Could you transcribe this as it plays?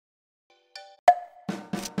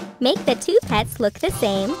Make the two pets look the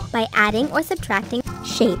same by adding or subtracting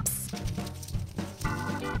shapes.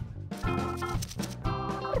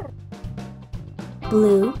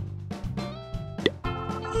 Blue.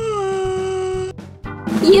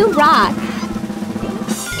 You rock!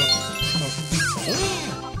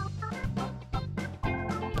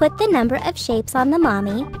 Put the number of shapes on the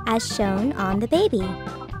mommy as shown on the baby.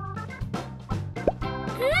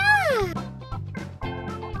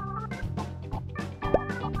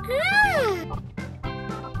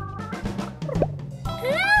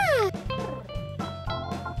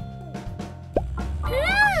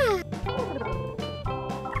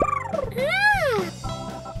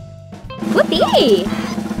 Whoopee!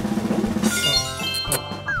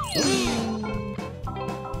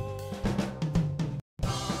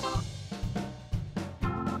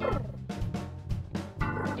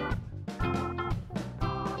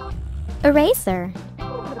 Eraser.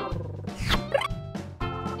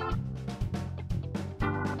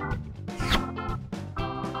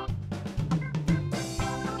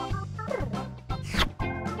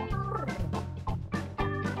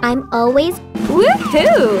 I'm always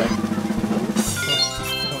woohoo!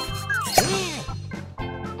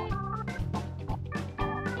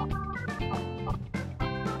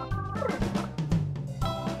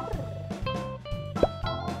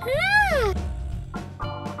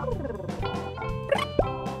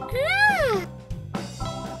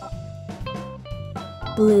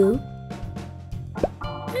 Blue.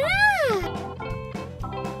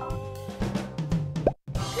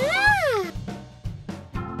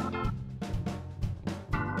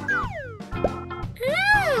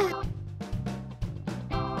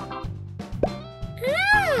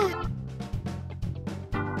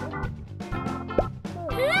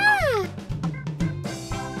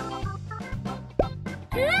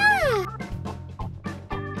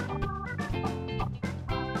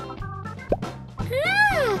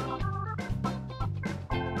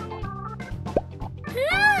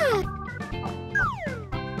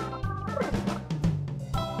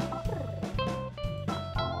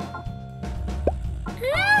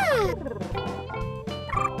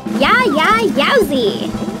 Yowzy!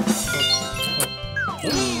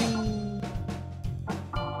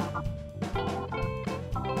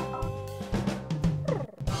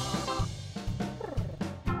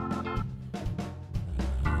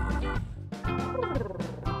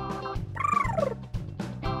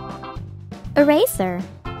 Eraser.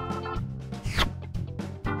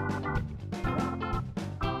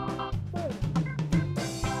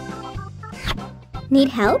 Need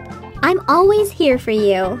help? I'm always here for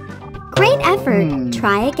you. Great effort!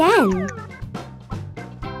 Try again.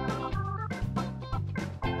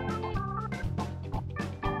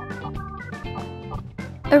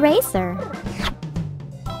 Eraser.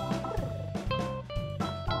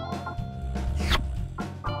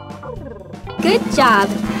 Good job!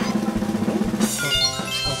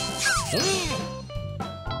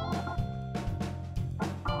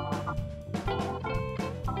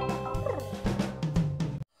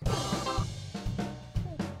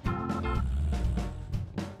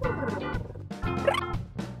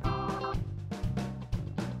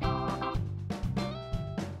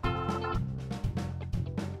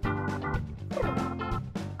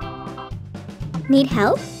 Need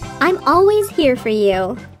help? I'm always here for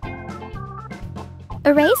you.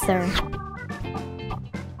 Eraser.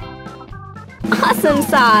 Awesome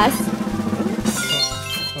sauce!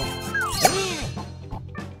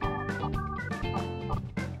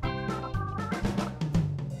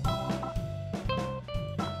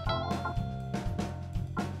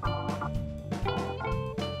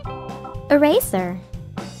 Eraser.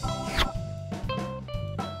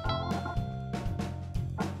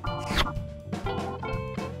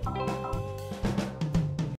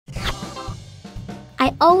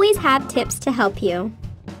 I always have tips to help you.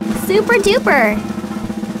 Super duper!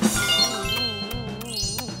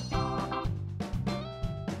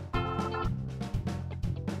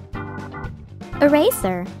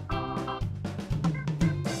 Eraser.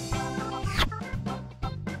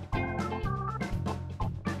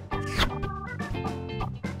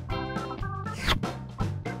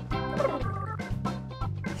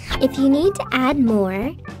 If you need to add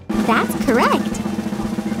more, that's correct.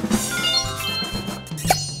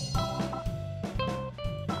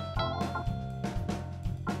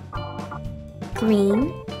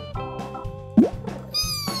 Green.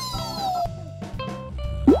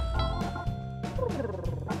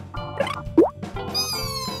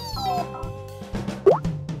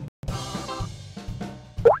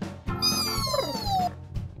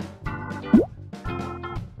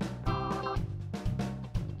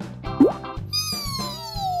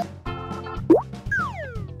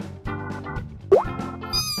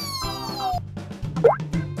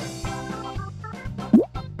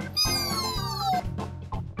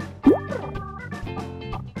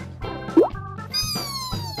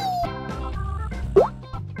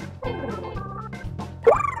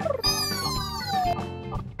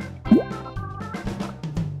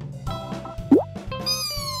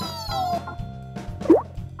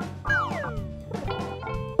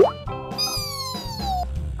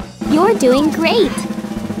 You're doing great!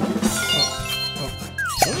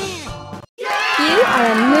 You are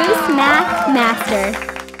a moose math master!